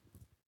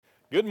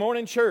Good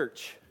morning,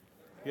 church.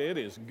 It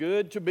is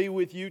good to be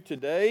with you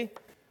today.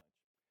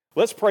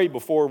 Let's pray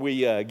before we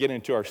get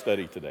into our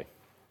study today.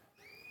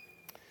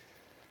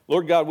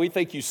 Lord God, we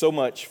thank you so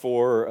much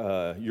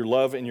for your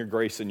love and your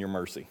grace and your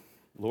mercy.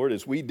 Lord,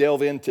 as we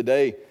delve in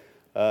today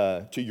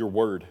to your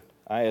word,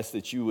 I ask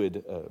that you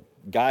would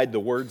guide the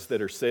words that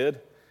are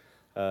said.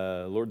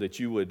 Lord, that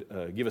you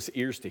would give us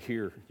ears to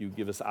hear, you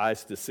give us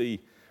eyes to see.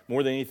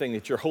 More than anything,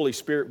 that your Holy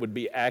Spirit would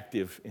be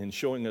active in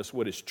showing us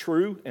what is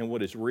true and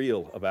what is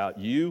real about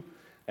you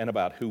and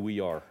about who we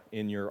are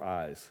in your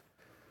eyes.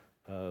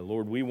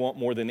 Lord, we want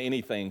more than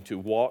anything to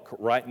walk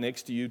right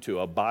next to you, to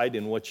abide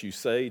in what you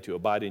say, to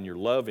abide in your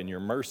love and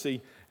your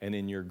mercy and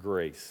in your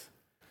grace.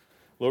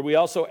 Lord, we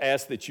also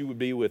ask that you would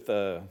be with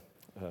the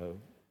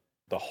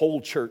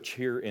whole church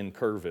here in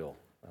Kerrville,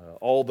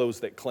 all those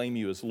that claim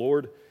you as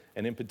Lord,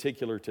 and in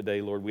particular today,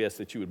 Lord, we ask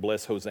that you would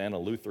bless Hosanna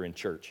Lutheran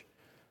Church.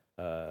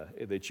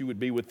 That you would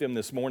be with them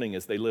this morning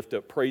as they lift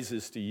up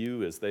praises to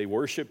you, as they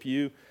worship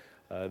you,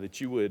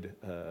 that you would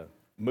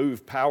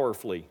move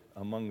powerfully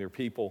among their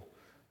people,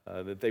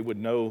 that they would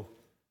know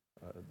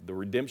the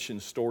redemption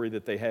story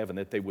that they have and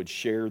that they would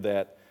share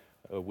that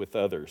with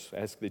others.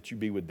 Ask that you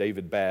be with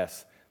David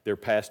Bass, their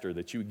pastor,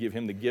 that you would give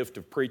him the gift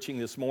of preaching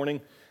this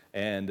morning,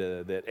 and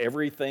that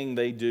everything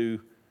they do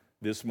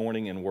this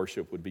morning in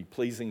worship would be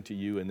pleasing to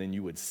you, and then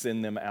you would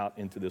send them out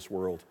into this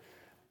world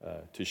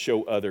to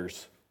show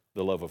others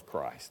the love of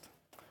Christ.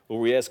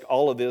 Lord, we ask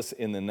all of this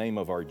in the name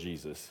of our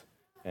Jesus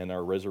and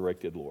our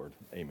resurrected Lord.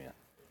 Amen.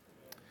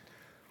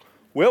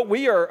 Well,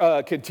 we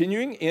are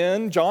continuing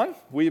in John.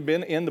 We've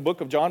been in the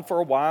book of John for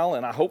a while,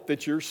 and I hope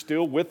that you're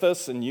still with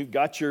us and you've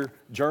got your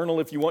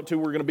journal if you want to.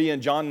 We're going to be in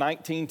John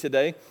 19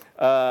 today.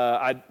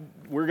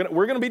 We're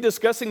going to be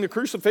discussing the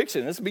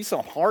crucifixion. This will be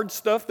some hard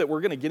stuff that we're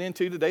going to get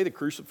into today, the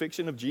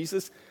crucifixion of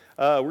Jesus.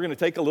 We're going to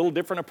take a little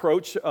different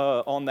approach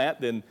on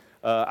that than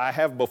I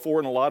have before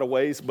in a lot of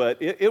ways,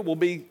 but it will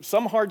be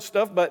some hard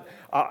stuff, but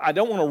I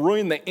don't want to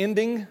ruin the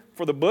ending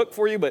for the book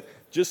for you, but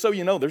just so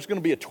you know, there's going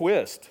to be a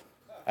twist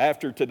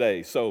after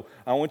today. So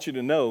I want you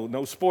to know,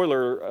 no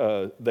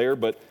spoiler there,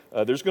 but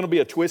there's going to be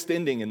a twist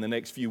ending in the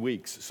next few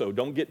weeks, so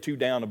don't get too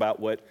down about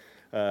what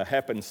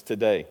happens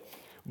today.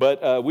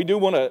 But we do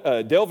want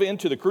to delve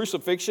into the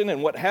crucifixion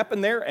and what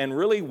happened there and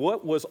really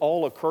what was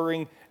all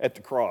occurring at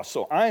the cross.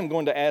 So I am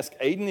going to ask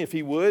Aiden, if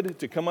he would,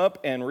 to come up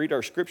and read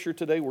our scripture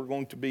today. We're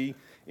going to be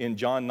in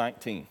John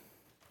 19.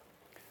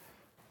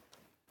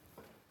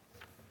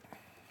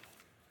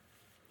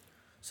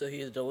 So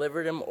he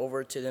delivered him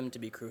over to them to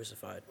be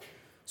crucified.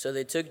 So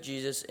they took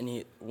Jesus and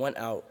he went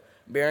out,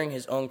 bearing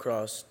his own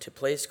cross, to a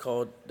place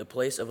called the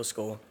place of a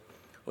skull,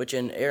 which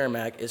in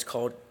Aramaic is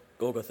called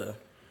Golgotha.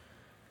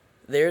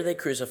 There they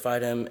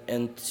crucified him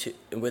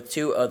with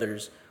two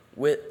others,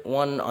 with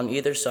one on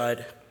either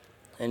side,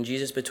 and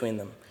Jesus between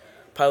them.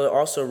 Pilate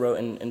also wrote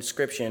an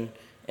inscription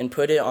and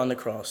put it on the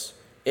cross.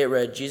 It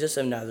read, "Jesus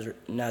of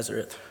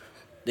Nazareth,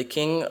 the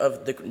King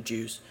of the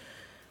Jews."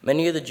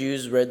 Many of the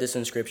Jews read this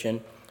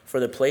inscription, for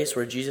the place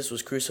where Jesus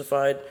was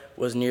crucified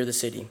was near the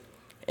city,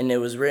 and it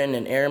was written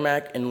in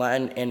Aramaic, in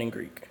Latin, and in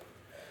Greek.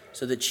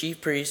 So the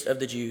chief priest of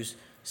the Jews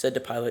said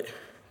to Pilate,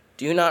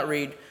 "Do you not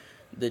read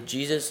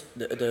Jesus,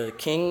 the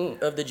King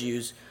of the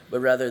Jews, but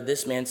rather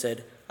this man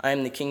said, 'I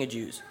am the King of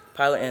Jews.'"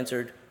 Pilate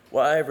answered,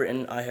 "What I have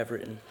written, I have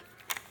written."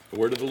 The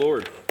word of the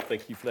Lord.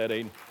 Thank you for that,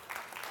 Aiden.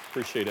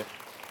 Appreciate it.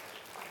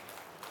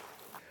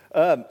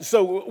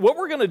 So what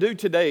we're going to do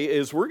today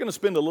is we're going to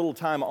spend a little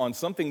time on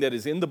something that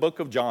is in the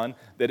book of John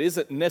that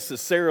isn't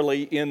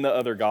necessarily in the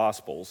other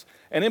Gospels.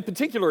 And in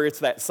particular, it's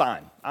that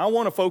sign. I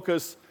want to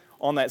focus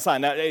on that sign.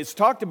 Now, it's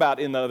talked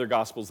about in the other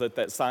Gospels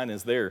that sign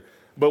is there.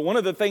 But one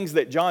of the things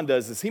that John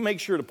does is he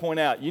makes sure to point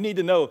out, you need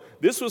to know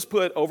this was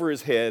put over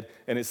his head,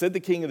 and it said the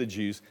King of the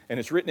Jews, and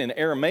it's written in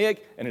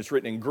Aramaic, and it's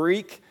written in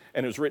Greek,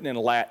 and it's written in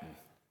Latin.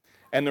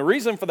 And the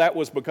reason for that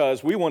was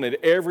because we wanted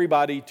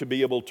everybody to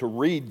be able to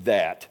read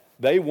that.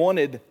 They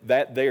wanted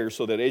that there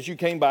so that as you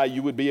came by,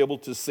 you would be able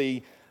to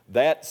see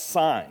that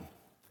sign.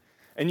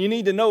 And you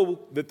need to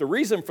know that the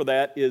reason for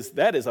that is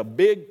a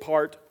big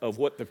part of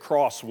what the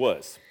cross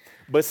was.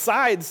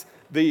 Besides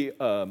the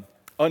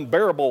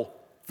unbearable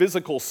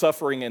physical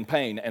suffering and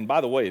pain, and by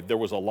the way, there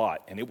was a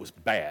lot, and it was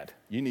bad.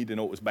 You need to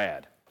know it was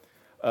bad.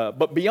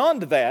 But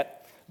beyond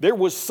that, there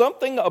was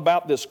something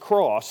about this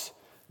cross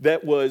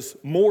that was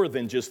more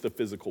than just the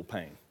physical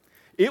pain.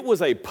 It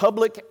was a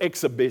public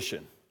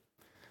exhibition.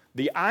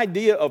 The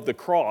idea of the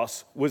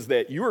cross was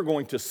that you are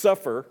going to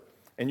suffer,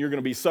 and you're going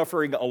to be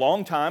suffering a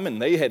long time,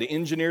 and they had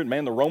engineered,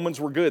 man, the Romans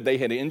were good. They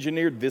had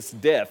engineered this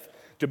death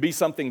to be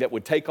something that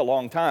would take a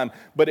long time.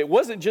 But it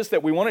wasn't just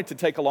that we want it to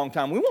take a long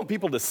time. We want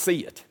people to see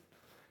it.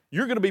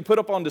 You're going to be put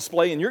up on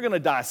display, and you're going to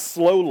die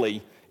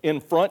slowly in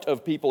front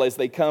of people as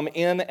they come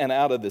in and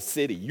out of the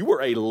city. You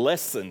were a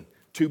lesson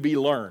to be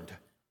learned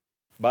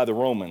by the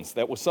Romans.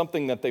 That was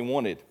something that they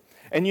wanted.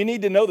 And you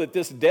need to know that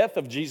this death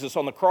of Jesus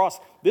on the cross,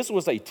 this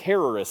was a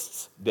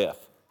terrorist's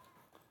death.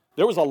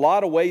 There was a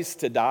lot of ways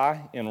to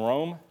die in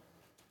Rome.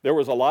 There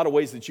was a lot of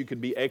ways that you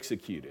could be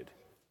executed.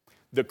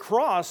 The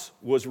cross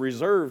was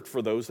reserved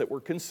for those that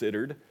were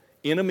considered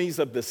enemies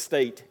of the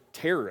state,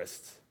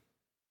 terrorists.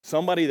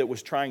 Somebody that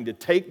was trying to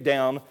take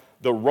down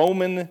the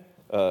Roman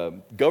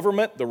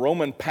government, the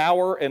Roman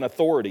power and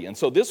authority. And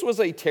so this was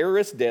a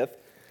terrorist death,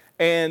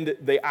 and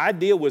the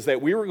idea was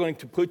that we were going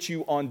to put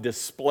you on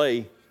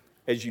display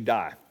as you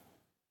die.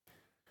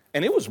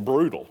 And it was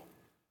brutal.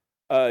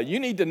 You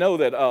need to know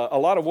that a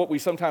lot of what we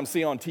sometimes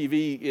see on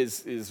TV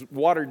is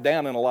watered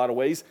down in a lot of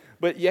ways,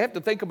 but you have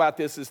to think about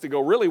this is to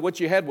go, really what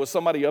you had was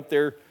somebody up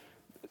there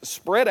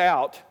spread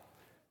out,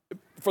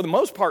 for the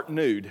most part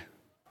nude,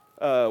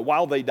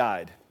 while they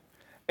died.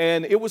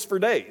 And it was for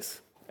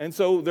days. And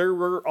so there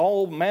were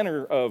all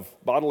manner of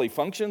bodily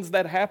functions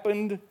that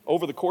happened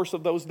over the course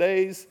of those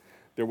days.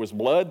 There was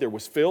blood, there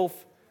was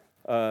filth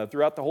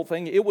throughout the whole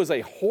thing. It was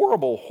a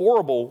horrible,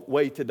 horrible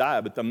way to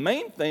die. But the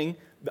main thing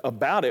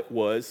about it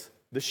was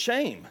the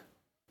shame.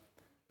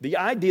 The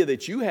idea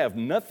that you have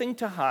nothing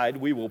to hide,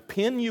 we will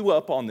pin you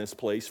up on this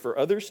place for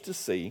others to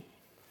see,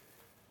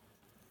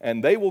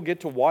 and they will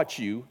get to watch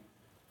you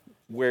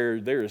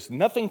where there is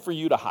nothing for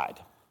you to hide.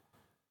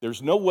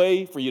 There's no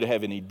way for you to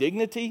have any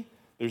dignity.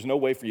 There's no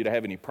way for you to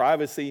have any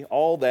privacy.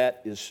 All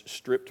that is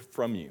stripped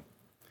from you.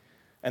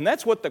 And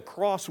that's what the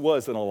cross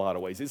was in a lot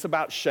of ways. It's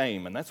about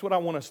shame, and that's what I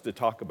want us to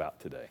talk about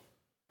today,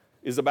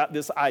 is about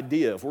this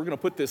idea. If we're going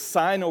to put this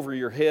sign over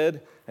your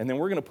head, and then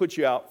we're going to put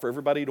you out for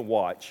everybody to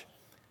watch,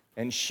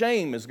 and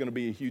shame is going to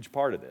be a huge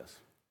part of this.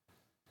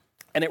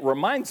 And it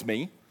reminds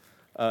me,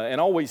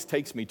 and always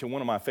takes me to one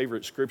of my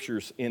favorite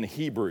scriptures in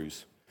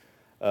Hebrews.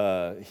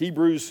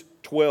 Hebrews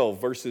 12,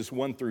 verses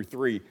 1 through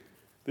 3.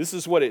 This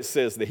is what it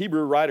says. The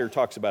Hebrew writer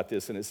talks about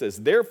this, and it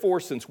says, "Therefore,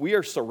 since we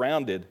are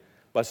surrounded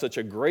by such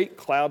a great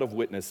cloud of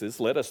witnesses,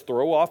 let us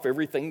throw off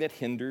everything that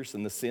hinders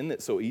and the sin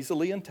that so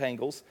easily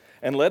entangles,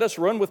 and let us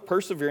run with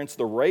perseverance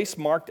the race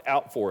marked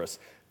out for us,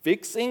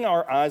 fixing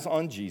our eyes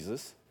on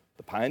Jesus,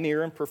 the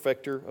pioneer and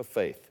perfecter of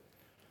faith.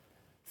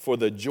 For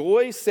the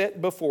joy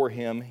set before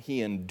him,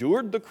 he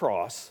endured the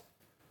cross,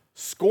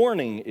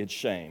 scorning its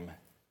shame,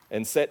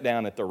 and sat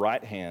down at the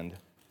right hand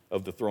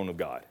of the throne of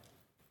God."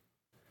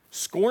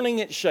 Scorning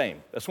its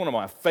shame. That's one of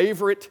my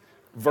favorite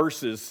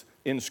verses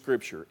in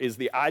Scripture, is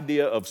the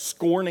idea of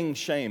scorning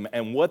shame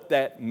and what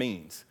that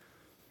means.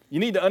 You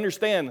need to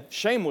understand,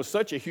 shame was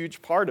such a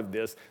huge part of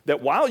this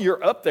that while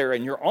you're up there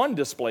and you're on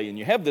display and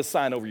you have this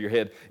sign over your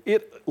head,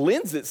 it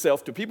lends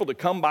itself to people to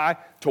come by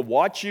to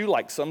watch you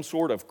like some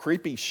sort of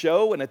creepy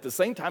show, and at the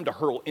same time to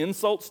hurl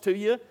insults to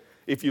you.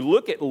 If you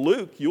look at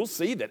Luke, you'll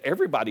see that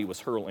everybody was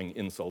hurling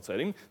insults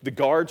at him. The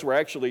guards were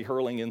actually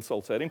hurling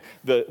insults at him.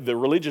 The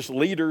religious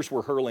leaders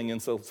were hurling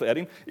insults at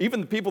him.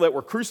 Even the people that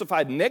were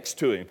crucified next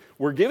to him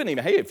were giving him,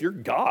 hey, if you're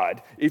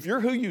God, if you're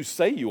who you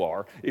say you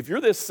are, if you're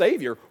this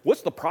Savior,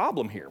 what's the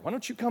problem here? Why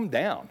don't you come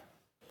down?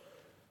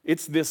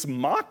 It's this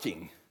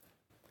mocking.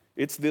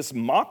 It's this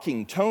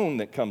mocking tone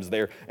that comes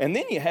there. And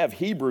then you have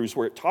Hebrews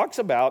where it talks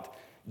about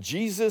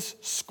Jesus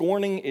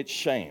scorning its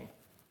shame.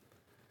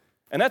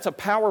 And that's a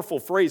powerful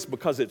phrase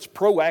because it's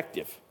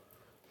proactive.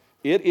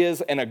 It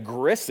is an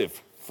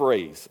aggressive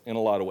phrase in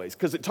a lot of ways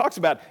because it talks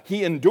about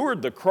he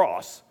endured the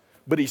cross,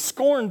 but he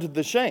scorned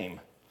the shame.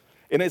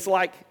 And it's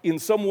like in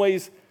some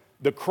ways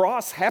the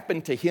cross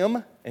happened to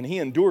him and he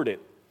endured it,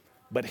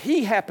 but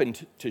he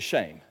happened to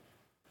shame.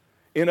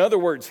 In other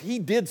words, he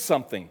did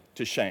something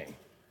to shame.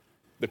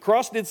 The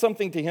cross did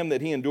something to him that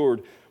he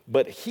endured,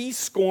 but he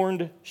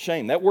scorned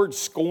shame. That word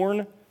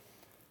scorn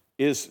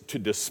is to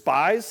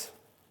despise.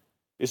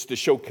 It's to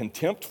show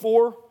contempt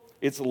for.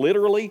 It's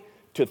literally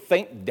to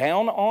think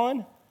down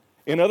on.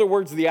 In other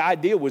words, the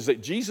idea was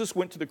that Jesus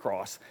went to the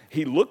cross.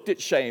 He looked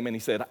at shame and he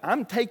said,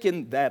 I'm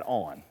taking that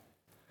on.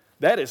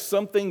 That is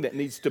something that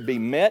needs to be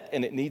met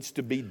and it needs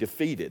to be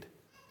defeated.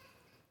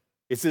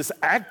 It's this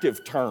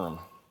active term.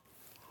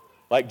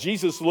 Like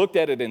Jesus looked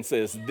at it and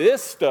says,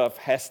 this stuff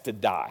has to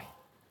die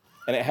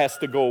and it has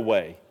to go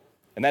away.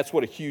 And that's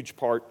what a huge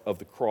part of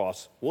the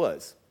cross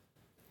was.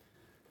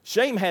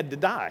 Shame had to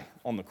die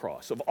on the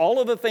cross. Of all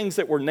of the things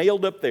that were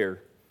nailed up there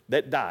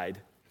that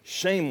died,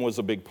 shame was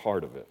a big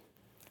part of it.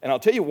 And I'll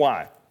tell you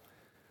why.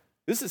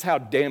 This is how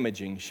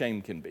damaging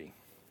shame can be.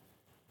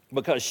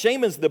 Because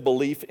shame is the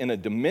belief in a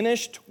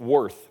diminished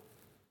worth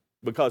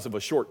because of a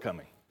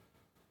shortcoming.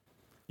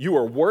 You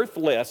are worth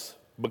less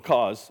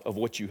because of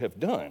what you have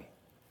done.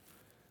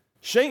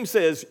 Shame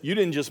says you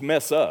didn't just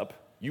mess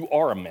up, you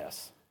are a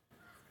mess.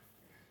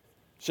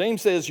 Shame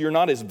says you're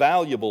not as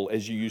valuable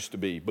as you used to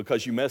be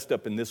because you messed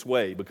up in this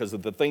way, because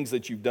of the things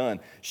that you've done.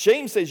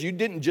 Shame says you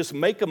didn't just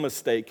make a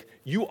mistake,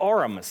 you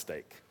are a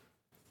mistake.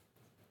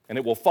 And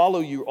it will follow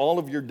you all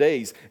of your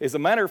days. As a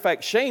matter of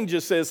fact, shame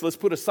just says, let's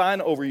put a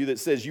sign over you that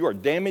says you are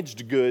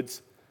damaged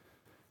goods,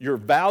 your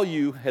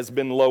value has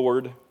been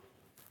lowered,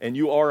 and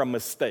you are a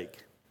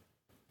mistake.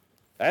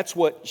 That's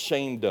what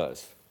shame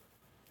does.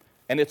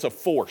 And it's a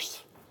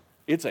force.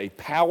 It's a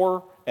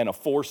power and a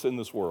force in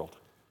this world.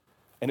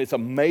 And it's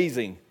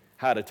amazing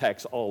how it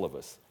attacks all of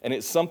us. And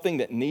it's something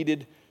that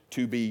needed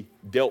to be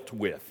dealt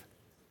with.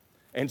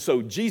 And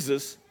so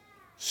Jesus,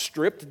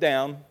 stripped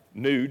down,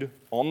 nude,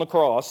 on the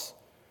cross,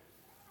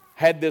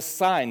 had this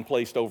sign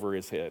placed over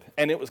his head.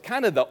 And it was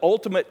kind of the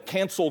ultimate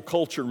cancel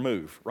culture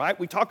move, right?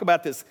 We talk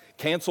about this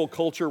cancel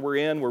culture we're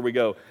in where we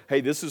go,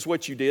 hey, this is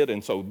what you did,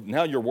 and so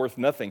now you're worth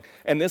nothing.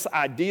 And this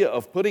idea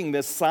of putting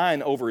this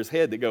sign over his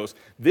head that goes,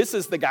 this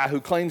is the guy who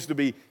claims to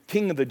be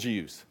king of the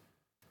Jews.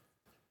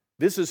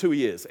 This is who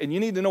he is. And you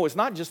need to know it's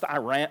not just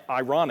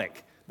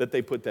ironic that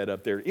they put that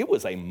up there. It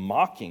was a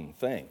mocking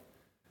thing.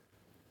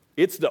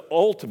 It's the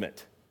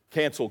ultimate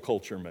cancel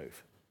culture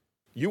move.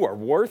 You are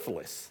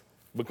worthless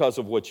because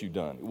of what you've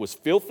done. It was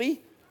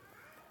filthy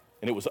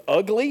and it was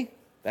ugly.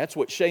 That's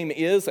what shame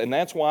is, and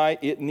that's why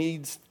it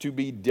needs to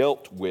be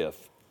dealt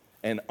with.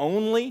 And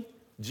only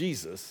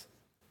Jesus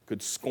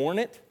could scorn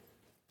it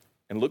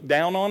and look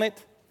down on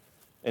it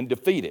and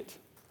defeat it.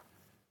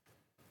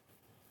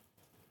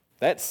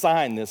 That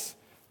sign, this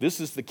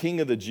is the King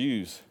of the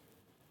Jews.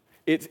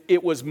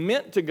 It was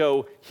meant to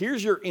go,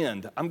 here's your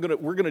end.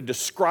 We're going to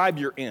describe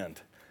your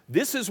end.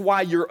 This is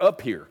why you're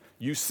up here.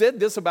 You said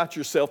this about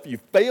yourself. You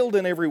failed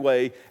in every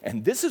way.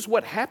 And this is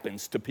what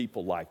happens to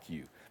people like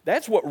you.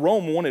 That's what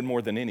Rome wanted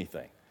more than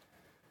anything.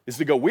 Is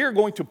to go, we're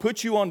going to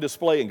put you on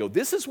display and go,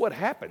 this is what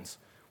happens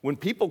when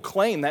people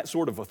claim that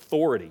sort of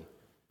authority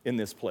in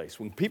this place.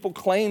 When people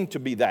claim to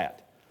be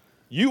that.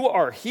 You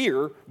are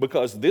here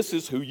because this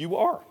is who you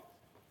are.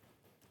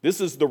 This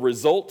is the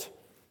result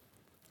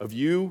of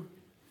you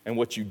and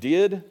what you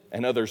did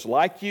and others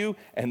like you.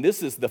 And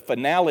this is the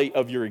finale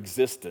of your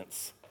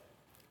existence.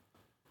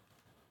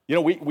 You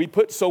know, we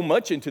put so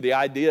much into the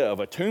idea of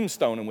a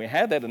tombstone, and we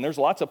have that, and there's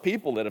lots of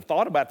people that have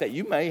thought about that.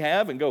 You may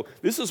have and go,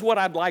 this is what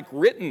I'd like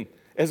written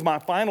as my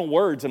final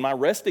words and my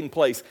resting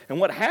place. And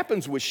what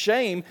happens with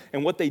shame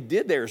and what they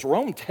did there is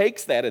Rome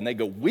takes that and they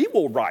go, we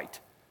will write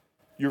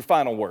your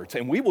final words,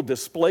 and we will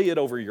display it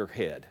over your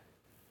head.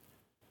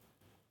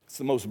 It's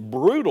the most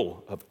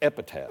brutal of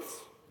epitaphs.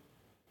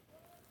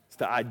 It's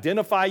to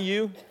identify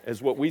you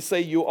as what we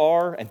say you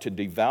are and to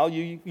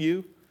devalue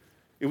you.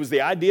 It was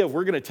the idea of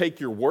we're going to take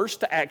your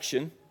worst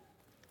action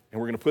and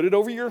we're going to put it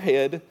over your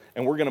head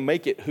and we're going to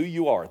make it who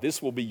you are.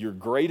 This will be your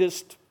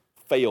greatest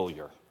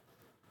failure.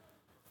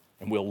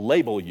 And we'll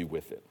label you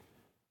with it.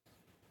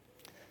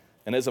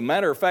 And as a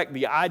matter of fact,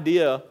 the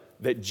idea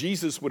that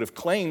Jesus would have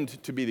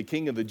claimed to be the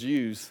King of the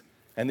Jews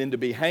and then to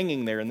be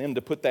hanging there and then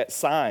to put that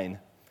sign,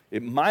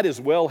 it might as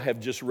well have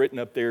just written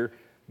up there,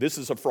 this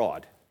is a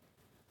fraud.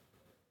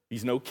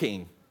 He's no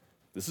king.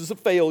 This is a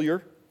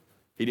failure.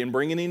 He didn't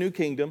bring any new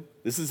kingdom.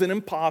 This is an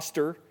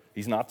imposter.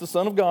 He's not the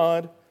Son of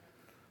God.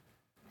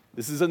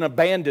 This is an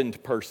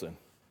abandoned person.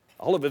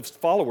 All of his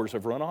followers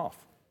have run off.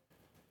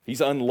 He's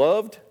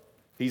unloved,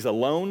 he's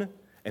alone,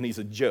 and he's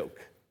a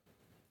joke.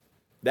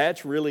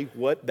 That's really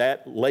what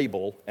that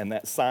label and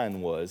that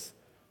sign was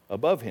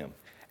above him.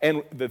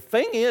 And the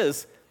thing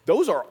is,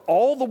 those are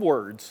all the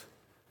words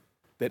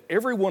that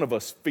every one of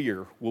us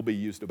fear will be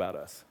used about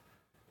us.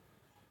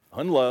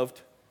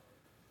 Unloved,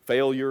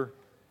 failure,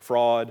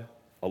 fraud,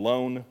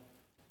 alone,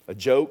 a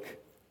joke,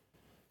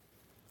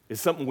 is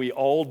something we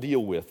all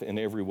deal with in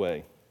every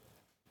way.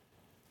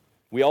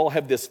 We all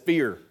have this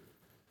fear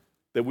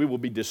that we will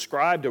be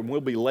described and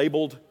will be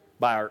labeled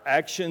by our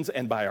actions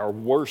and by our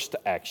worst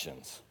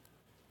actions.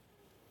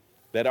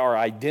 That our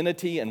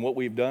identity and what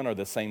we've done are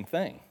the same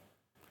thing.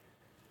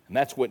 And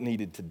that's what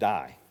needed to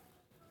die.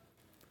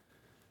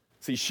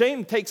 See,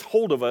 shame takes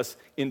hold of us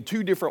in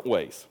two different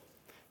ways.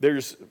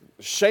 There's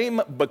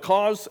shame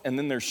because, and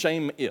then there's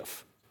shame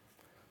if.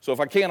 So if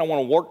I can, I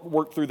want to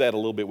work through that a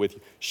little bit with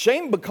you.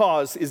 Shame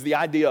because is the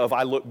idea of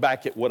I look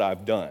back at what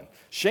I've done.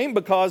 Shame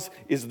because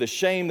is the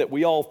shame that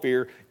we all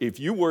fear if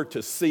you were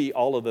to see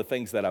all of the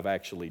things that I've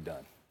actually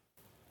done.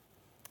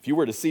 If you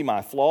were to see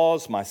my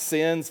flaws, my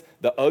sins,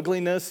 the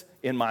ugliness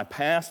in my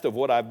past of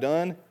what I've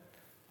done,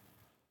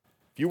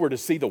 if you were to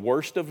see the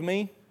worst of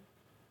me,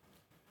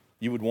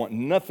 you would want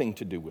nothing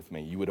to do with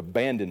me. You would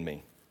abandon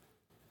me.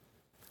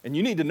 And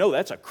you need to know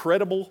that's a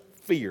credible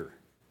fear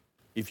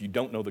if you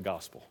don't know the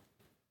gospel.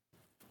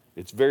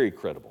 It's very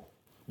credible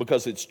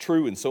because it's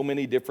true in so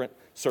many different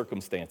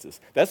circumstances.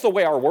 That's the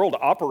way our world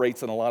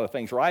operates in a lot of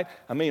things, right?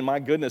 I mean, my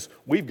goodness,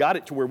 we've got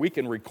it to where we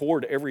can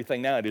record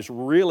everything now. It is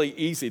really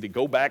easy to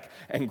go back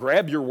and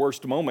grab your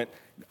worst moment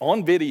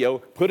on video,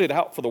 put it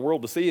out for the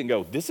world to see and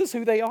go, this is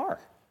who they are.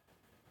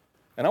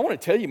 And I want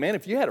to tell you, man,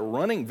 if you had a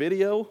running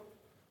video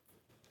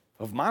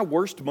of my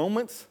worst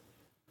moments,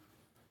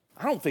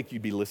 I don't think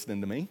you'd be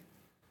listening to me.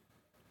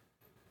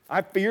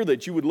 I fear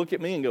that you would look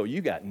at me and go,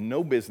 you got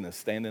no business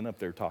standing up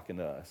there talking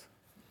to us.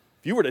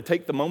 If you were to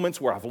take the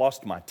moments where I've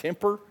lost my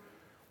temper,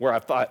 where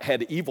I've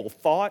had evil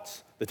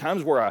thoughts, the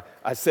times where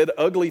I said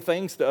ugly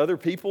things to other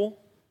people,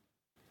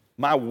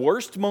 my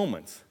worst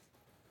moments,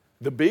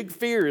 the big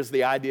fear is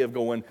the idea of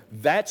going,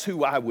 that's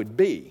who I would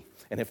be.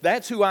 And if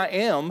that's who I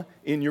am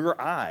in your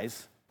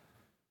eyes,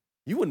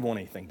 you wouldn't want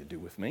anything to do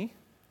with me.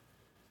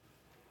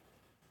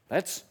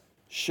 That's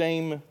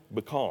shame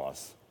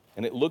because,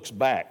 and it looks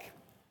back.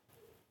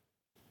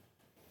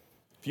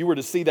 If you were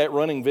to see that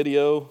running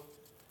video,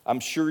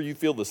 I'm sure you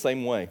feel the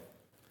same way.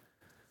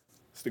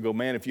 It's to go,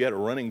 man, if you had a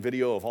running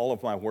video of all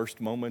of my worst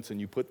moments and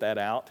you put that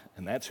out,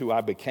 and that's who I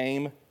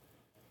became,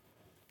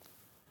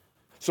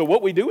 So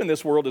what we do in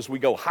this world is we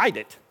go hide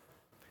it.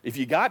 If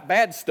you got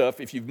bad stuff,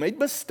 if you've made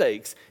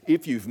mistakes,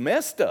 if you've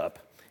messed up,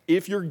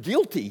 if you're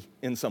guilty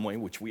in some way,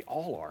 which we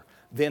all are,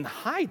 then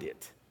hide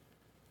it.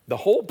 The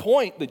whole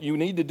point that you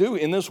need to do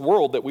in this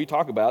world that we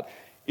talk about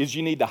is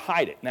you need to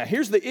hide it. Now,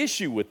 here's the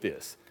issue with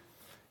this,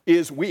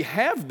 is we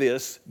have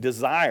this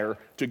desire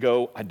to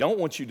go, I don't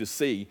want you to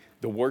see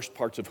the worst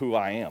parts of who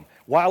I am.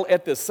 While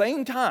at the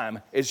same time,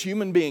 as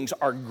human beings,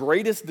 our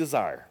greatest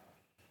desire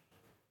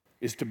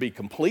is to be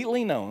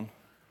completely known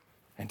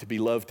and to be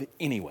loved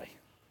anyway.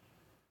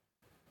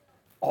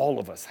 All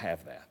of us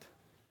have that,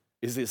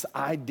 is this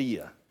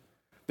idea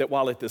that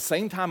while at the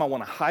same time I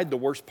want to hide the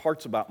worst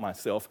parts about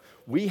myself,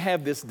 we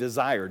have this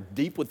desire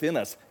deep within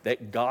us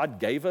that God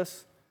gave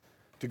us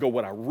to go,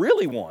 what I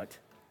really want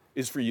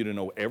is for you to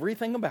know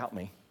everything about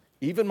me,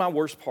 even my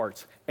worst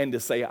parts, and to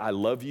say I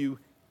love you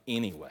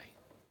anyway.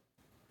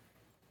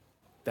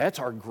 That's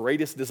our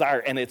greatest desire,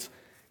 and it's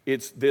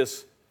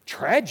this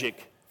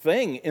tragic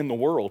thing in the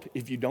world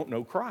if you don't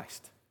know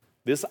Christ.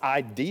 This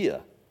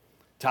idea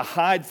to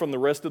hide from the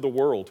rest of the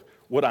world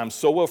what I'm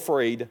so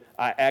afraid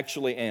I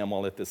actually am,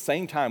 while at the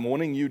same time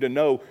wanting you to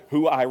know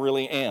who I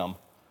really am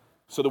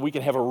so that we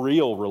can have a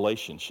real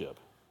relationship.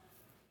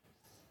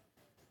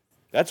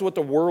 That's what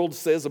the world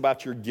says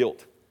about your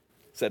guilt.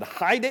 It said,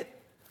 hide it,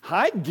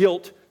 hide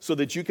guilt so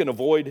that you can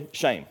avoid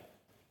shame.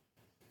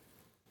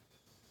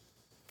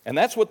 And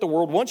that's what the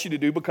world wants you to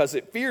do because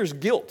it fears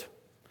guilt.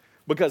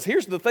 Because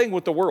here's the thing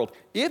with the world,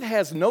 it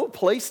has no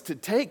place to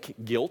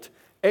take guilt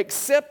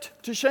except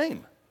to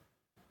shame.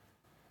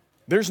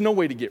 There's no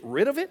way to get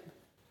rid of it.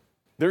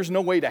 There's no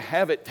way to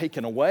have it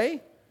taken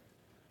away.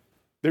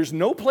 There's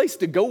no place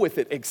to go with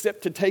it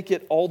except to take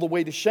it all the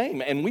way to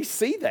shame. And we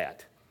see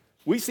that.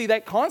 We see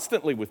that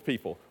constantly with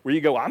people where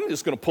you go, I'm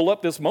just going to pull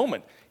up this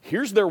moment.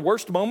 Here's their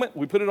worst moment.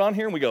 We put it on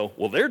here and we go,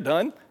 well, they're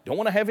done. Don't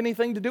want to have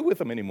anything to do with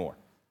them anymore.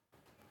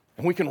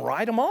 And we can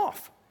write them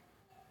off.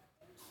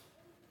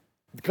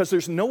 Because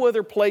there's no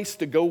other place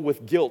to go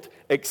with guilt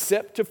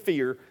except to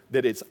fear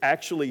that it's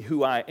actually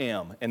who I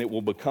am and it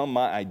will become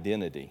my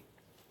identity.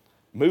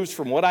 Moves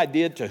from what I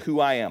did to who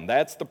I am.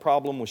 That's the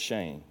problem with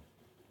shame.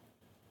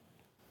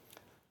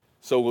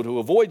 So to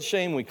avoid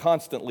shame, we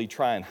constantly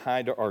try and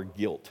hide our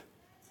guilt.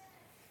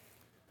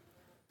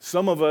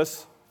 Some of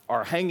us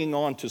are hanging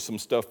on to some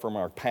stuff from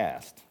our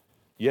past.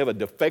 You have a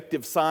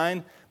defective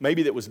sign,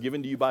 maybe that was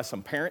given to you by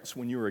some parents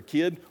when you were a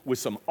kid with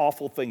some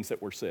awful things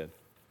that were said.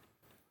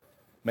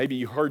 Maybe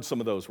you heard some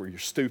of those where you're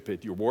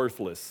stupid, you're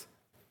worthless,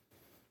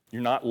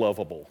 you're not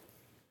lovable,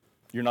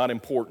 you're not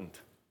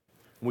important.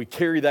 We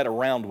carry that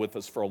around with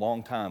us for a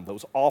long time,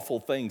 those awful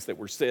things that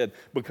were said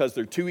because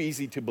they're too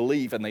easy to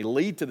believe, and they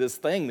lead to this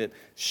thing that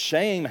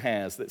shame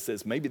has that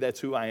says, maybe that's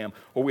who I am.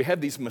 Or we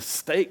have these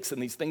mistakes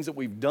and these things that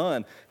we've done,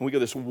 and we go,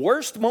 this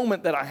worst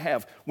moment that I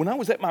have, when I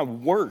was at my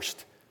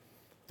worst,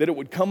 that it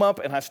would come up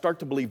and I start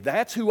to believe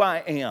that's who I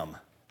am.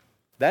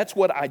 That's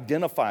what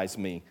identifies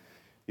me,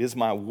 is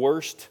my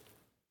worst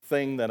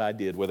thing that I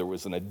did, whether it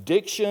was an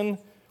addiction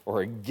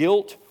or a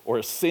guilt or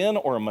a sin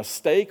or a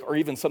mistake or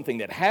even something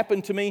that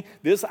happened to me,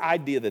 this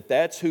idea that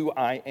that's who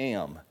I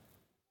am.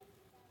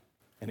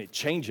 And it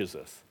changes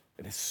us.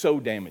 And it's so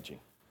damaging.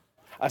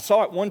 I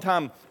saw it one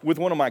time with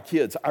one of my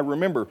kids. I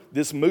remember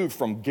this move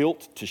from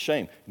guilt to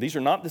shame. These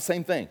are not the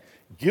same thing.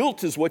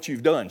 Guilt is what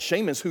you've done.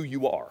 Shame is who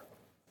you are.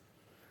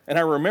 And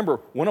I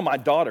remember one of my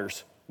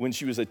daughters, when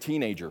she was a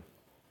teenager,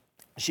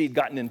 she had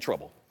gotten in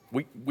trouble.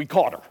 We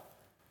caught her.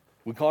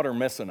 We caught her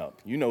messing up.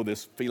 You know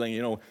this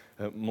feeling,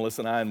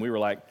 Melissa and I, and we were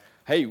like,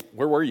 hey,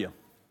 where were you?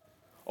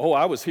 Oh,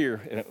 I was here,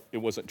 and it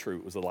wasn't true.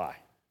 It was a lie.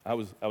 I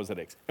was at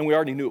X. And we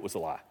already knew it was a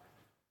lie.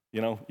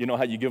 You know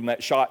how you give them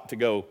that shot to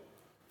go,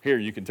 here,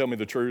 you can tell me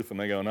the truth, and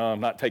they go, no,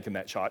 I'm not taking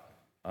that shot.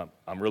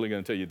 I'm really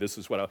going to tell you this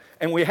is what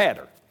and we had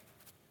her.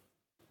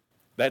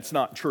 That's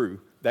not true.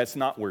 That's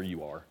not where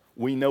you are.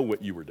 We know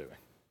what you were doing.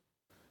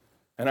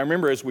 And I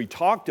remember as we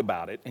talked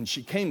about it, and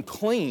she came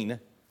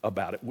clean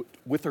about it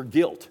with her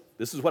guilt.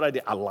 This is what I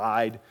did. I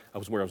lied. I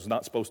was where I was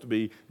not supposed to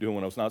be, doing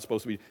what I was not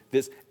supposed to be.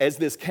 As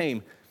this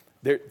came,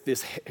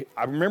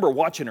 I remember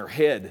watching her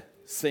head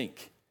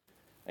sink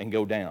and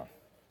go down.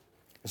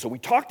 And so we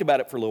talked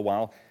about it for a little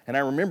while, and I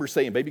remember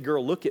saying, baby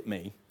girl, look at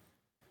me.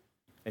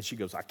 And she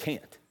goes, I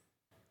can't.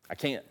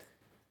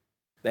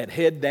 That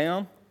head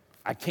down,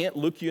 I can't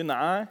look you in the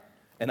eye.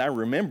 And I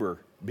remember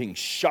being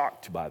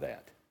shocked by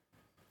that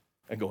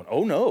and going,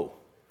 oh no,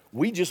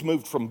 we just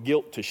moved from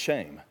guilt to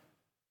shame.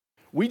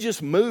 We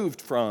just moved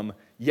from,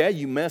 yeah,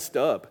 you messed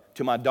up,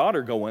 to my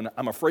daughter going,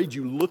 I'm afraid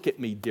you look at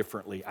me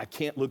differently. I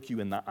can't look you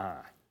in the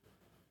eye.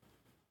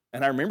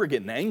 And I remember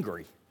getting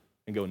angry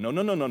and going, no,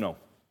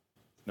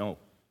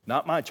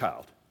 not my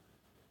child.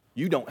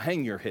 You don't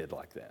hang your head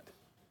like that.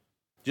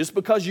 Just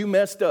because you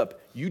messed up,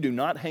 you do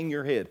not hang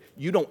your head.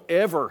 You don't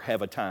ever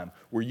have a time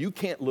where you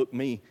can't look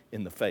me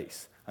in the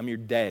face. I'm your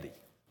daddy.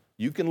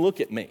 You can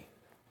look at me.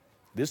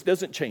 This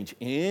doesn't change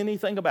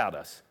anything about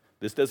us.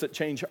 This doesn't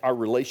change our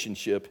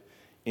relationship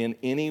in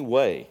any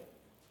way.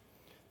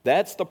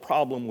 That's the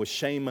problem with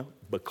shame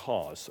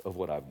because of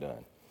what I've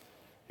done,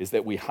 is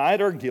that we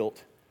hide our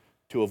guilt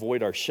to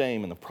avoid our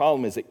shame. And the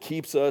problem is it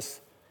keeps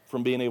us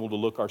from being able to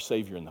look our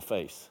Savior in the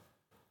face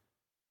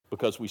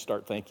because we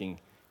start thinking,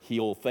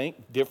 he'll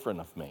think different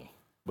of me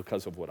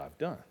because of what I've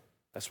done.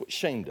 That's what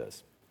shame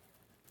does.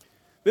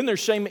 Then there's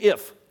shame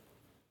if.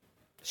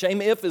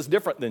 Shame if is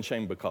different than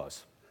shame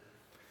because.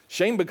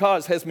 Shame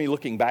because has me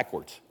looking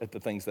backwards at the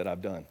things that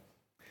I've done.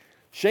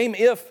 Shame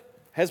if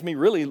has me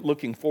really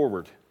looking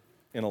forward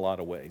in a lot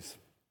of ways.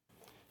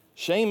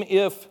 Shame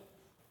if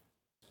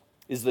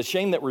is the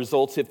shame that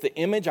results if the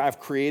image I've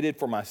created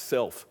for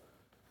myself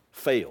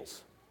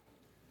fails.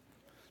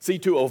 See,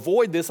 to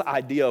avoid this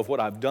idea of what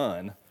I've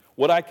done,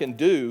 what I can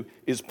do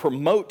is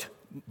promote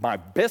my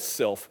best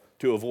self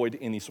to avoid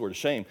any sort of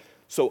shame.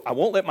 So I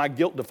won't let my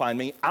guilt define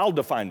me, I'll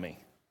define me.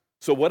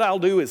 So what I'll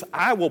do is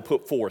I will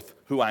put forth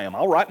who I am.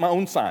 I'll write my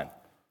own sign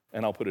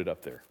and I'll put it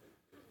up there.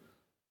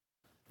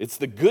 It's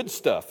the good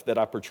stuff that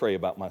I portray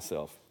about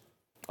myself.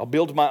 I'll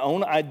build my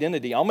own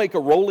identity. I'll make a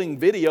rolling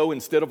video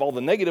instead of all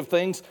the negative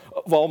things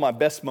of all my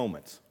best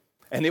moments.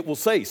 And it will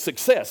say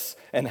success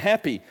and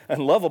happy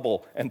and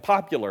lovable and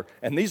popular.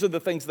 And these are the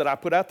things that I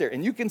put out there.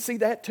 And you can see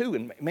that too.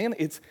 And man,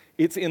 it's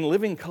in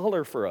living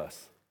color for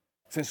us.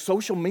 It's in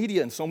social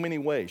media in so many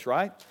ways,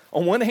 right?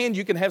 On one hand,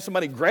 you can have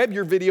somebody grab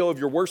your video of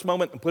your worst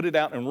moment and put it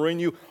out and ruin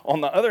you.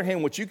 On the other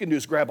hand, what you can do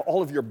is grab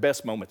all of your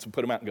best moments and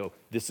put them out and go,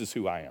 this is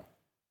who I am.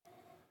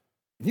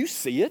 You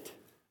see it,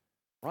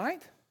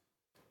 right?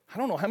 I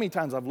don't know how many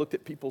times I've looked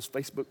at people's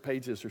Facebook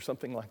pages or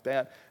something like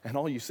that, and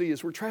all you see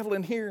is we're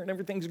traveling here, and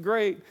everything's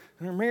great,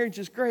 and our marriage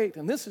is great,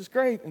 and this is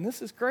great, and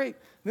this is great,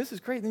 and this is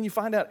great. And then you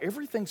find out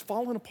everything's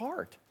falling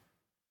apart.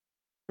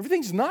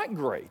 Everything's not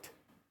great.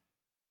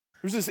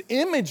 There's this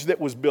image that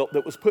was built,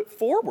 that was put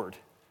forward,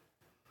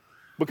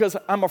 because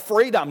I'm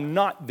afraid I'm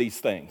not these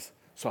things.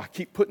 So I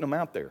keep putting them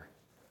out there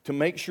to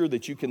make sure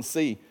that you can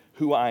see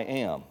who I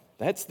am.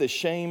 That's the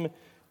shame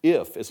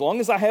if. As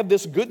long as I have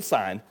this good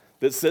sign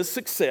that says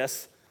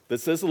success, that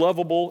says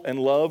lovable and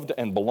loved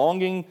and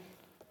belonging,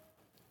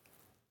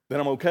 then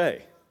I'm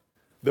okay.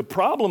 The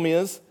problem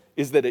is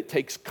that it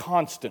takes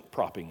constant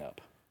propping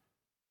up.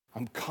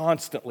 I'm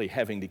constantly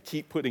having to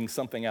keep putting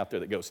something out there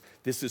that goes,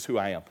 this is who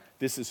I am,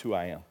 this is who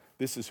I am,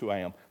 this is who I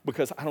am,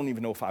 because I don't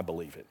even know if I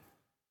believe it.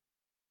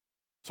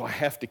 So I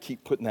have to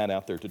keep putting that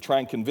out there to try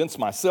and convince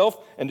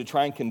myself and to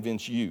try and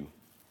convince you.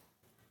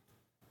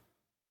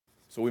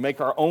 So we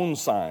make our own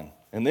sign,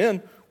 and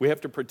then we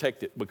have to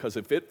protect it, because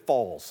if it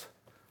falls,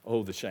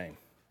 oh, the shame.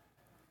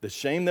 The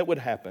shame that would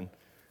happen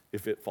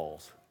if it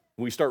falls.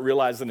 We start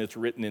realizing it's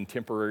written in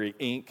temporary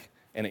ink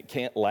and it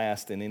can't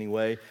last in any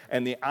way.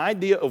 And the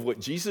idea of what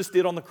Jesus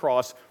did on the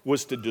cross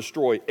was to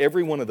destroy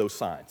every one of those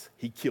signs.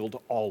 He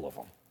killed all of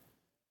them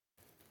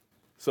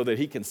so that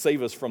he can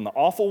save us from the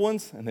awful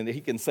ones, and then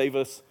he can save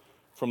us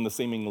from the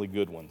seemingly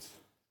good ones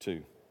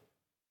too.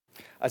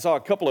 I saw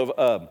a couple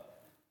of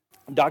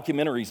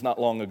documentaries not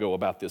long ago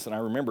about this, and I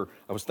remember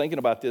I was thinking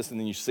about this, and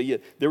then you see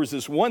it. There was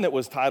this one that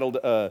was titled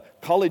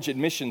College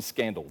Admissions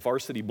Scandal,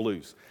 Varsity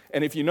Blues.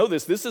 And if you know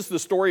this is the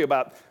story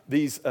about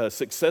these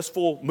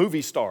successful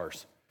movie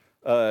stars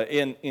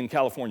in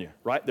California,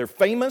 right? They're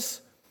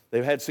famous,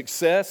 they've had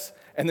success,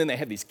 and then they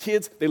have these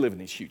kids. They live in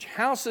these huge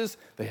houses.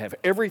 They have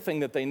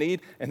everything that they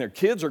need, and their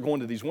kids are going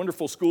to these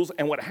wonderful schools.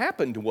 And what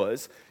happened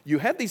was you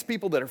had these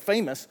people that are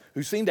famous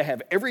who seem to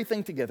have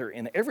everything together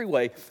in every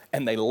way,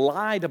 and they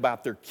lied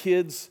about their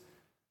kids'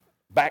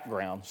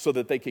 background so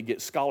that they could get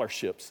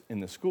scholarships in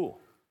the school.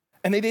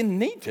 And they didn't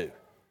need to.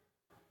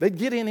 They'd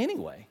get in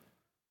anyway.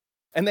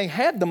 And they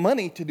had the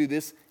money to do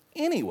this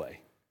anyway.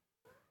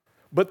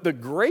 But the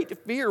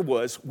great fear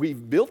was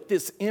we've built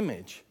this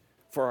image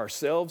for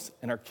ourselves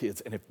and our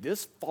kids. And if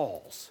this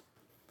falls,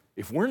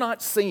 if we're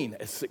not seen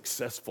as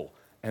successful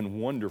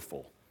and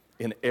wonderful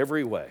in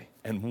every way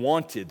and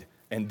wanted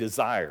and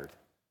desired,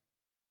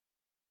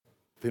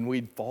 then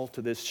we'd fall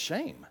to this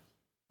shame.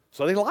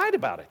 So they lied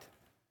about it.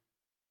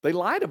 They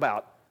lied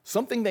about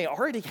something they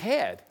already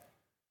had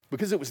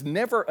because it was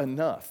never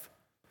enough.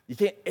 You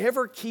can't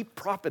ever keep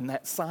propping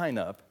that sign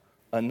up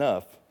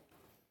enough.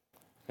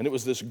 And it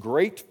was this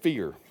great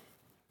fear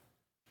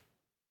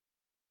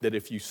that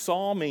if you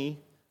saw me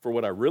for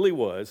what I really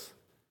was,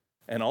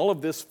 and all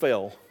of this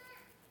fell,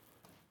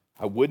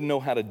 I wouldn't know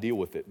how to deal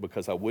with it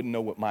because I wouldn't know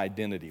what my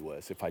identity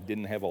was if I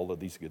didn't have all of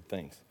these good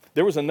things.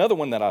 There was another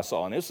one that I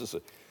saw, and this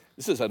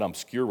is an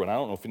obscure one. I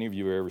don't know if any of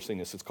you have ever seen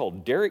this. It's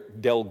called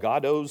Derek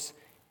Delgado's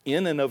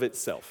In and of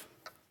Itself.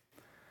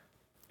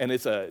 And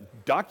it's a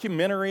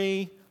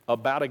documentary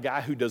about a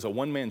guy who does a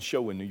one-man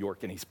show in New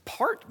York, and he's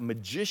part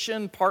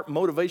magician, part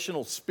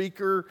motivational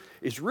speaker.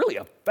 It's really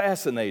a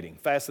fascinating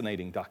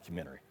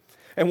documentary.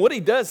 And what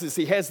he does is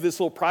he has this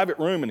little private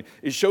room, and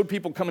it showed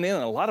people coming in,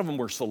 and a lot of them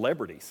were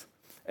celebrities.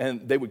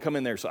 And they would come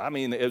in there. So,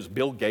 it was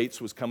Bill Gates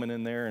was coming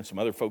in there and some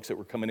other folks that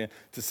were coming in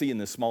to see in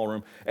this small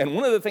room. And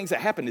one of the things that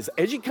happened is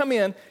as you come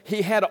in,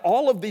 he had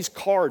all of these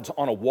cards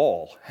on a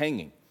wall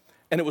hanging.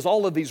 And it was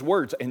all of these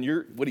words.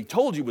 And what he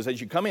told you was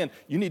as you come in,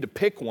 you need to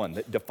pick one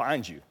that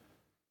defines you.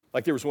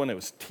 Like there was one that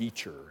was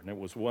teacher, and there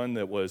was one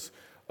that was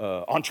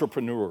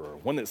entrepreneur,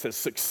 one that says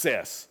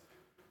success.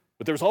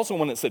 But there was also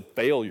one that said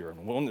failure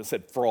and one that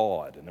said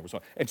fraud. And there was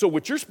one. And so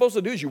what you're supposed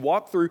to do is you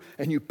walk through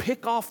and you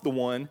pick off the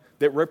one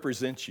that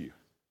represents you.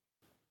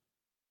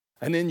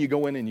 And then you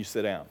go in and you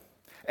sit down.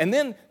 And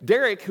then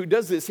Derek, who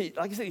does this, like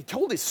I said, he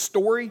told his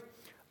story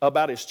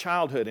about his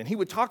childhood. And he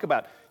would talk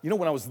about,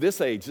 when I was this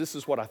age, this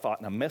is what I thought,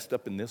 and I messed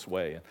up in this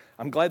way. And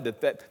I'm glad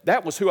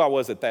that was who I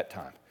was at that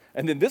time.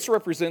 And then this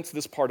represents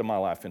this part of my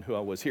life and who I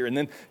was here. And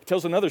then he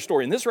tells another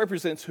story, and this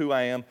represents who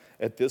I am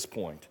at this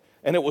point.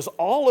 And it was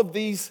all of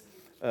these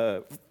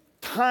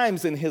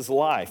times in his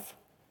life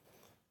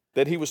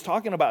that he was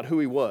talking about who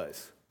he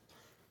was.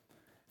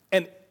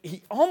 And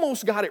he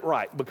almost got it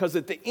right, because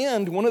at the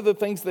end, one of the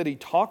things that he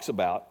talks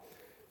about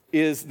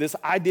is this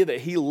idea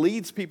that he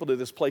leads people to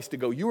this place to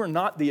go, you are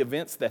not the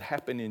events that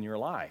happen in your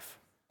life.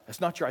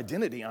 That's not your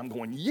identity. I'm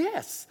going,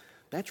 yes,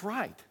 that's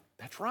right.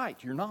 That's right,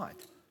 you're not.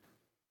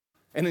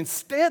 And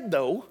instead,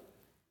 though,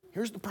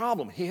 here's the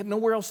problem. He had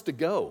nowhere else to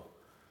go.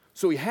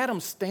 So he had him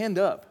stand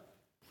up.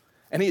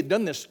 And he had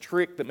done this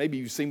trick that maybe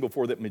you've seen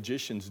before that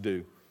magicians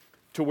do,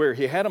 to where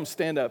he had him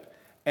stand up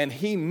and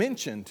he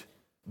mentioned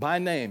by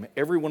name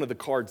every one of the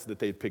cards that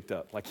they had picked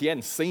up. Like he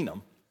hadn't seen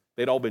them.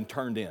 They'd all been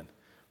turned in.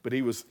 But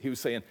he was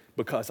saying,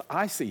 because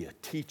I see a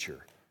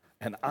teacher,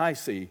 and I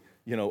see,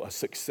 a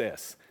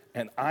success,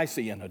 and I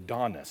see an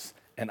Adonis,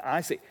 and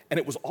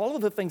it was all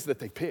of the things that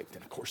they picked.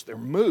 And of course, they're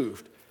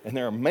moved, and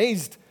they're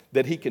amazed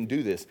that he can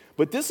do this.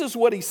 But this is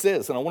what he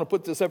says, and I want to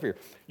put this up here.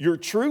 Your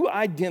true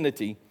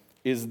identity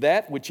is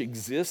that which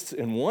exists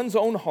in one's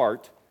own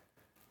heart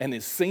and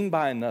is seen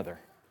by another.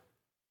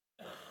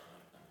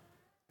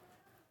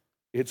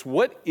 It's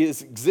what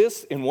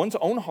exists in one's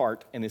own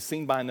heart and is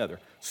seen by another.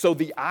 So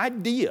the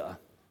idea,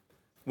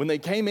 when they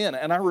came in,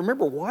 and I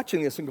remember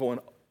watching this and going,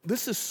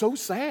 this is so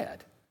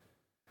sad.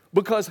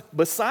 Because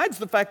besides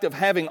the fact of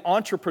having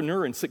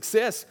entrepreneur and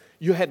success,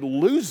 you had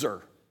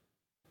loser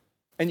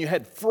and you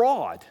had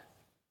fraud.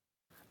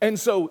 And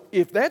so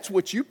if that's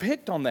what you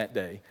picked on that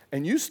day,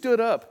 and you stood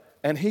up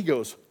and he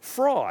goes,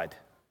 fraud,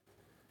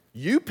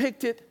 you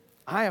picked it,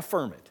 I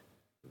affirm it.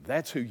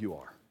 That's who you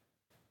are.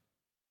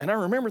 And I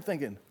remember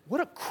thinking,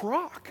 what a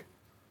crock.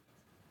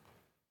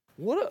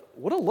 What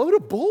a load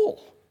of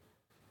bull.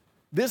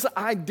 This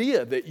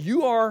idea that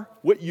you are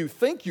what you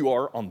think you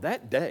are on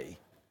that day,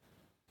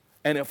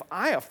 and if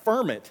I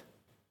affirm it,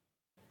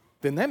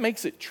 then that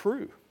makes it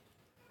true.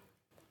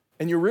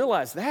 And you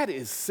realize that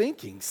is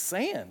sinking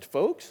sand,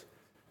 folks.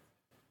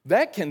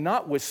 That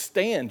cannot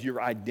withstand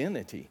your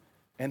identity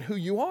and who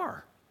you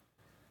are.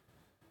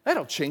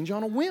 That'll change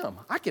on a whim.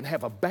 I can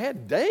have a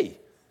bad day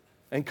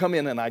and come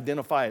in and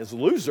identify as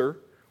loser,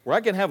 or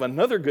I can have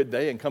another good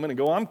day and come in and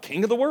go, I'm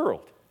king of the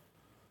world.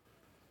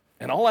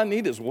 And all I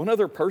need is one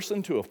other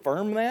person to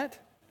affirm that.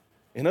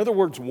 In other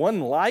words, one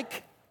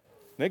like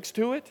next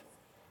to it,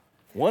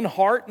 one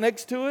heart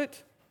next to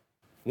it,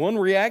 one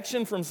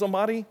reaction from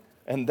somebody,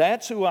 and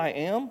that's who I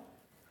am.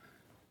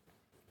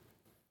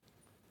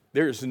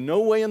 There is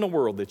no way in the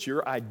world that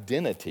your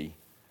identity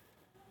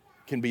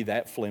can be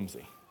that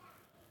flimsy.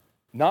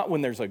 Not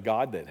when there's a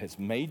God that has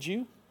made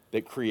you,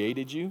 that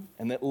created you,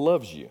 and that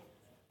loves you.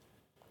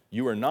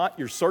 You are not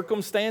your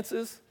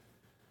circumstances.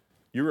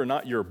 You are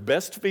not your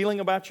best feeling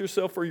about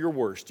yourself or your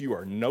worst. You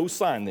are no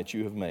sign that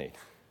you have made.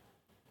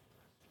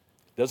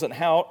 Doesn't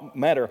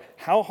matter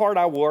how hard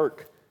I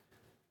work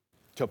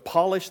to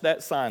polish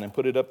that sign and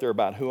put it up there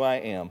about who I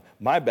am,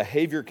 my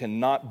behavior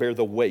cannot bear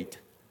the weight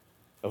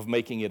of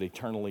making it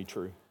eternally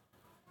true.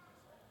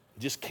 It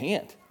just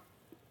can't.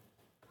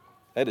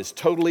 That is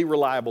totally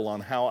reliable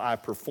on how I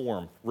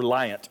perform,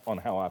 reliant on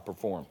how I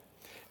perform.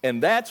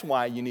 And that's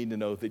why you need to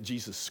know that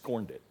Jesus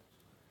scorned it.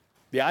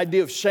 The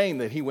idea of shame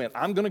that he went,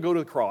 I'm going to go to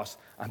the cross,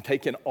 I'm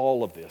taking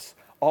all of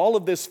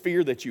this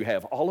fear that you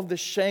have, all of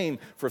this shame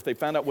for if they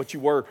found out what you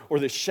were, or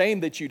the shame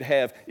that you'd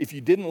have if you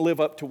didn't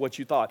live up to what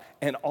you thought,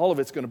 and all of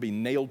it's going to be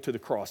nailed to the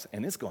cross,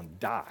 and it's going to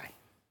die,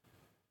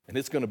 and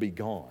it's going to be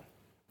gone.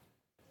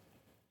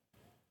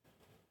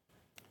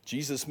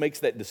 Jesus makes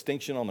that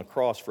distinction on the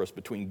cross for us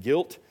between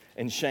guilt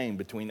and shame,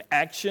 between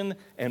action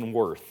and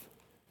worth.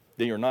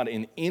 They are not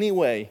in any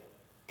way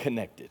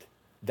connected.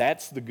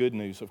 That's the good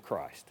news of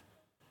Christ.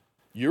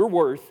 Your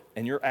worth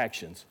and your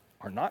actions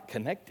are not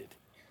connected.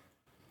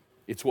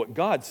 It's what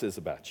God says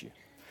about you.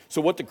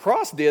 So what the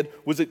cross did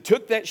was it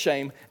took that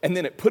shame and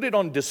then it put it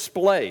on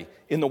display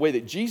in the way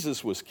that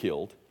Jesus was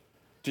killed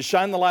to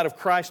shine the light of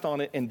Christ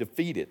on it and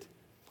defeat it.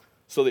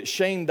 So that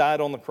shame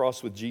died on the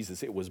cross with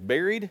Jesus. It was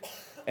buried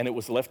and it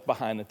was left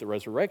behind at the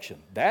resurrection.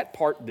 That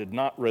part did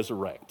not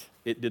resurrect.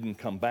 It didn't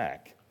come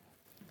back.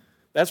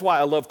 That's why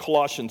I love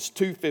Colossians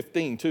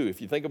 2:15 too.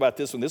 If you think about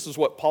this one, this is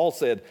what Paul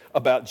said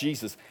about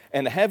Jesus.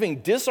 And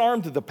having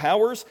disarmed the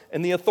powers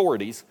and the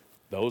authorities,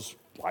 those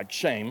like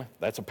shame,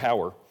 that's a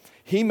power,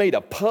 he made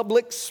a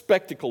public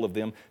spectacle of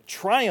them,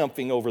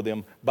 triumphing over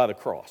them by the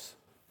cross.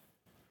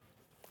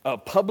 A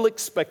public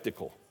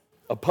spectacle,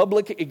 a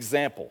public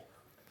example.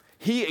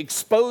 He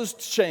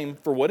exposed shame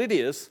for what it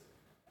is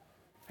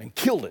and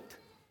killed it.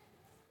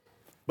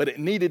 But it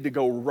needed to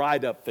go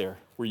right up there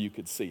where you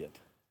could see it.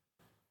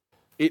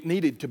 It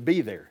needed to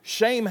be there.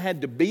 Shame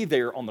had to be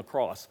there on the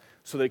cross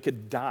so that it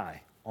could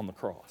die on the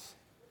cross.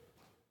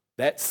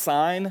 That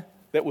sign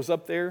that was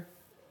up there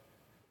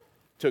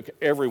took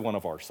every one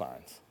of our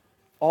signs.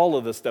 All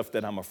of the stuff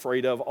that I'm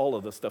afraid of, all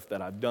of the stuff that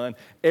I've done,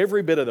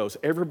 every bit of those,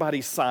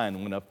 everybody's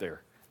sign went up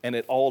there, and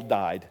it all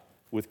died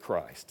with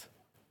Christ.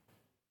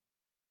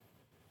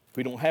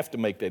 We don't have to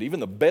make that.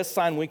 Even the best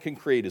sign we can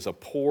create is a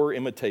poor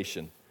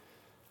imitation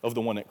of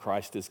the one that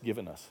Christ has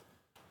given us.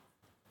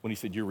 When he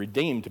said, you're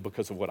redeemed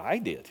because of what I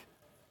did.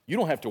 You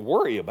don't have to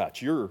worry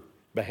about your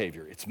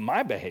behavior. It's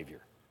my behavior.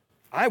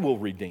 I will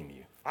redeem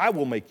you. I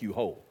will make you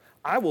whole.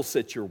 I will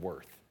set your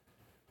worth.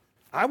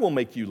 I will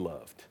make you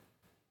loved.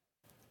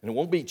 And it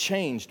won't be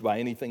changed by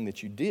anything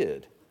that you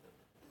did.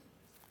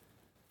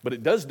 But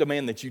it does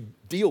demand that you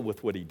deal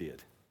with what he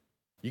did.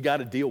 You got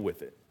to deal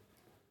with it.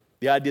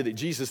 The idea that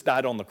Jesus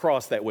died on the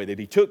cross that way, that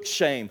he took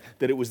shame,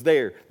 that it was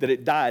there, that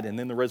it died, and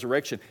then the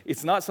resurrection.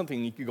 It's not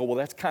something you can go, well,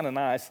 that's kind of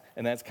nice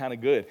and that's kind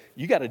of good.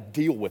 You got to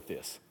deal with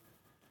this.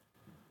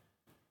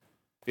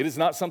 It is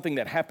not something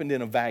that happened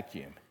in a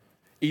vacuum.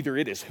 Either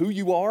it is who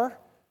you are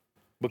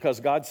because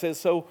God says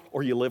so,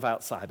 or you live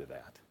outside of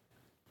that.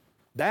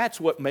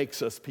 That's what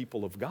makes us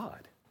people of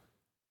God.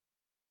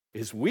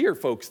 Is we are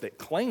folks that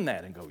claim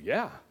that and go,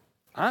 yeah,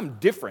 I'm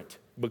different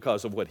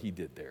because of what he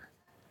did there.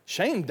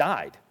 Shame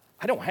died.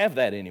 I don't have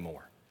that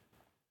anymore.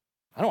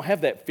 I don't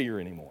have that fear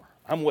anymore.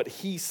 I'm what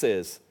he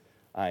says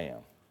I am.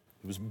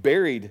 He was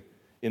buried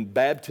in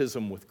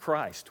baptism with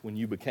Christ when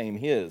you became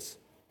his.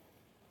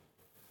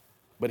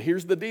 But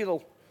here's the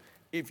deal.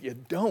 If you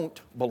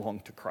don't belong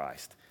to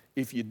Christ,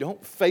 if you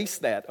don't face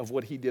that of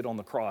what he did on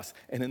the cross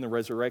and in the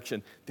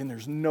resurrection, then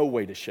there's no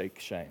way to shake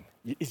shame.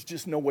 It's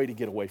just no way to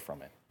get away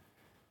from it.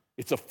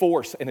 It's a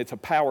force and it's a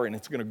power and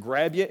it's going to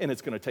grab you and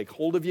it's going to take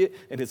hold of you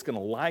and it's going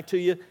to lie to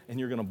you and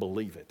you're going to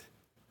believe it.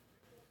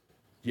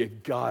 You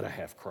got to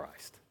have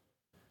Christ.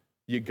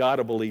 You got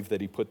to believe that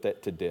he put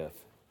that to death.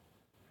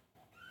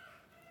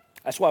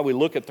 That's why we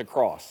look at the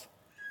cross.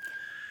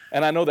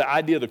 And I know the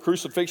idea of the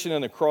crucifixion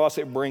and the cross,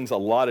 it brings a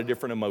lot of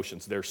different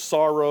emotions. There's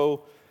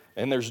sorrow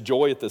and there's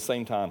joy at the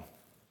same time.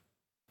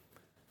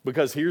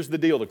 Because here's the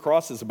deal. The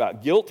cross is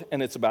about guilt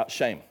and it's about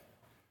shame.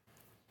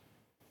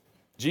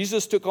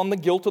 Jesus took on the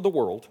guilt of the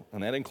world,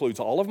 and that includes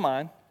all of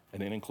mine,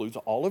 and it includes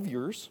all of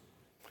yours.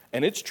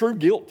 And it's true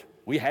guilt.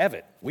 We have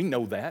it. We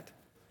know that.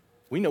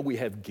 We know we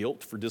have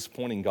guilt for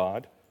disappointing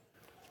God.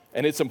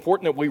 And it's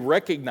important that we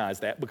recognize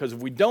that, because if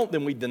we don't,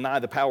 then we deny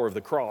the power of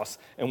the cross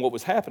and what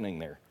was happening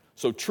there.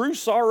 So true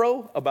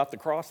sorrow about the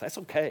cross, that's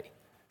okay.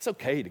 It's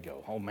okay to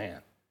go, oh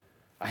man,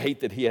 I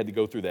hate that he had to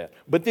go through that.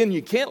 But then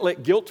you can't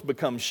let guilt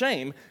become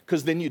shame,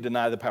 because then you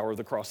deny the power of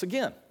the cross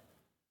again.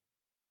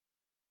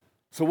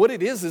 So what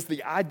it is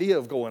the idea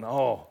of going,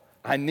 oh,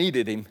 I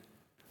needed him.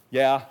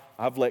 Yeah,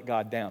 I've let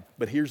God down.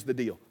 But here's the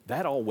deal.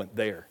 That all went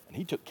there, and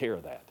he took care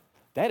of that.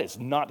 That is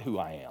not who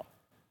I am.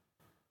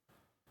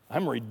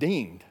 I'm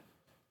redeemed.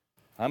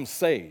 I'm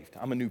saved.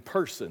 I'm a new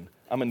person.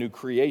 I'm a new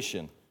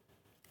creation.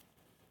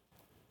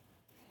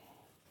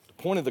 The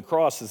point of the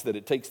cross is that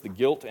it takes the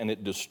guilt and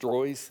it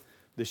destroys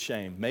the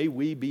shame. May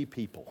we be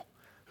people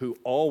who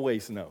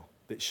always know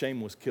that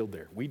shame was killed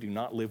there. We do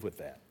not live with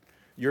that.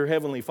 Your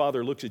heavenly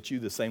Father looks at you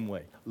the same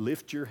way.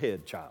 Lift your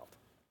head, child.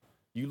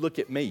 You look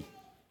at me.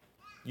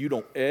 You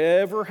don't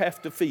ever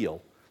have to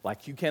feel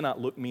like you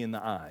cannot look me in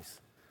the eyes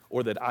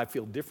or that I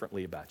feel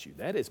differently about you.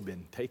 That has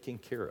been taken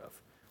care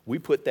of. We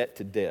put that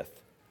to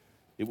death.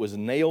 It was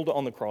nailed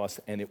on the cross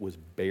and it was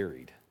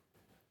buried.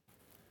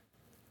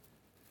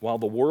 While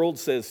the world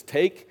says,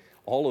 take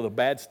all of the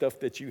bad stuff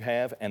that you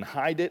have and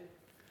hide it,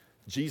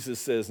 Jesus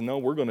says, no,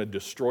 we're going to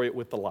destroy it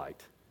with the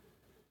light.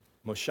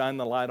 I'm going to shine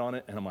the light on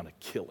it and I'm going to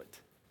kill it.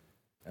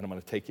 And I'm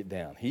going to take it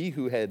down. He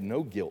who had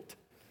no guilt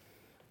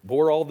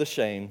bore all the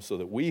shame so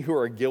that we who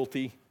are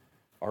guilty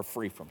are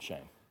free from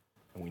shame.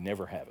 And we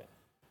never have it.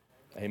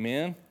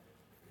 Amen?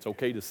 It's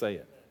okay to say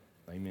it.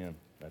 Amen.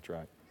 That's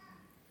right.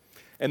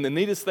 And the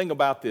neatest thing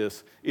about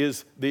this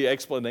is the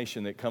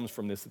explanation that comes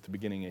from this at the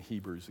beginning of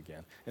Hebrews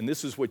again. And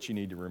this is what you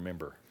need to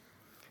remember,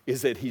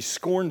 is that he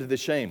scorned the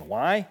shame.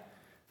 Why?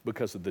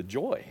 Because of the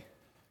joy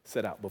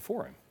set out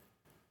before him.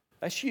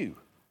 That's you.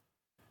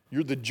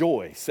 You're the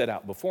joy set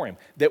out before him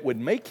that would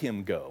make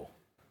him go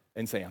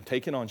and say, I'm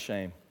taking on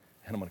shame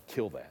and I'm going to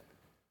kill that.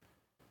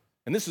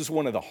 And this is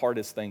one of the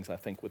hardest things, I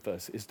think, with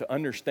us, is to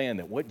understand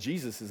that what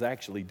Jesus is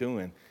actually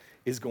doing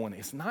is going,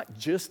 it's not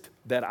just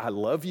that I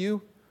love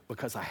you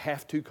because I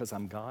have to, because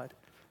I'm God.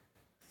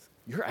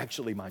 You're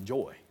actually my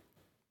joy.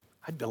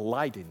 I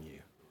delight in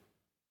you.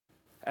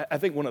 I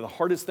think one of the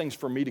hardest things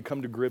for me to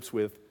come to grips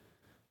with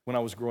when I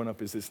was growing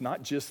up is it's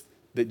not just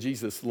that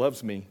Jesus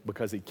loves me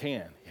because he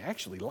can. He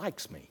actually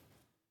likes me.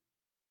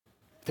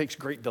 He takes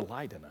great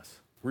delight in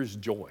us. We're his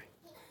joy.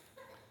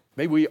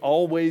 May we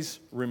always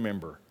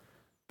remember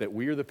that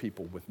we are the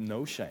people with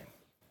no shame.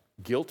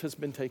 Guilt has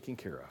been taken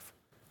care of,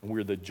 and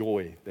we're the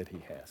joy that he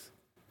has.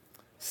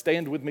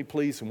 Stand with me,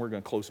 please, and we're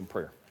going to close in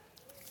prayer.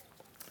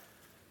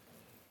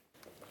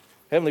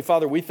 Heavenly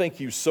Father, we thank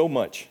you so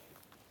much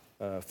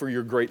for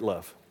your great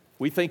love.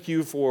 We thank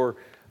you for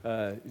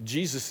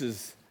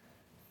Jesus'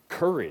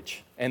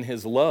 courage and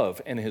his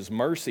love and his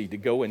mercy to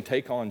go and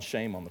take on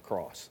shame on the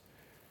cross.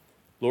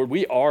 Lord,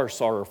 we are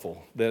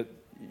sorrowful that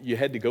you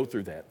had to go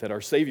through that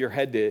our Savior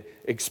had to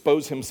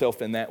expose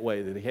himself in that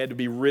way, that he had to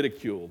be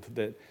ridiculed,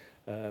 that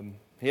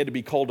he had to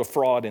be called a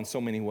fraud in so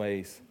many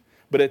ways.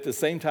 But at the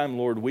same time,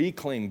 Lord, we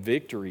claim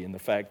victory in the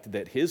fact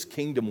that his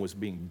kingdom was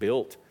being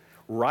built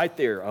right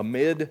there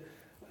amid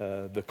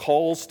the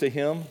calls to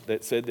him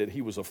that said that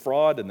he was a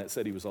fraud and that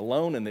said he was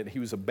alone and that he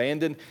was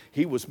abandoned.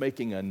 He was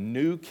making a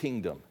new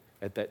kingdom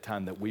at that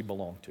time that we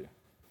belong to.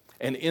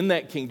 And in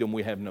that kingdom,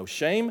 we have no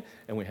shame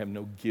and we have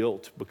no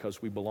guilt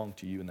because we belong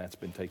to you, and that's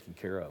been taken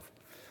care of.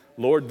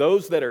 Lord,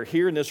 those that are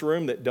here in this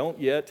room that don't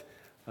yet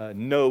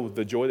know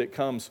the joy that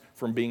comes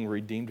from being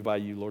redeemed by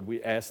you, Lord,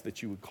 we ask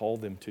that you would call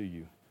them to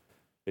you,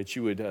 that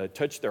you would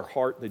touch their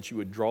heart, that you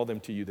would draw them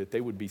to you, that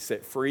they would be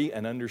set free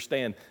and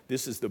understand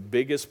this is the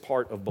biggest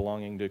part of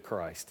belonging to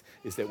Christ,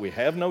 is that we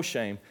have no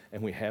shame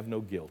and we have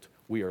no guilt.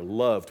 We are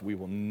loved. We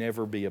will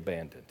never be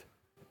abandoned.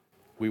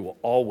 We will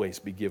always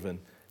be given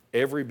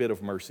every bit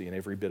of mercy and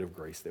every bit of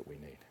grace that we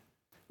need.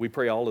 We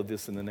pray all of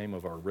this in the name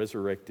of our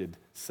resurrected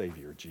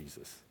Savior,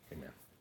 Jesus. Amen.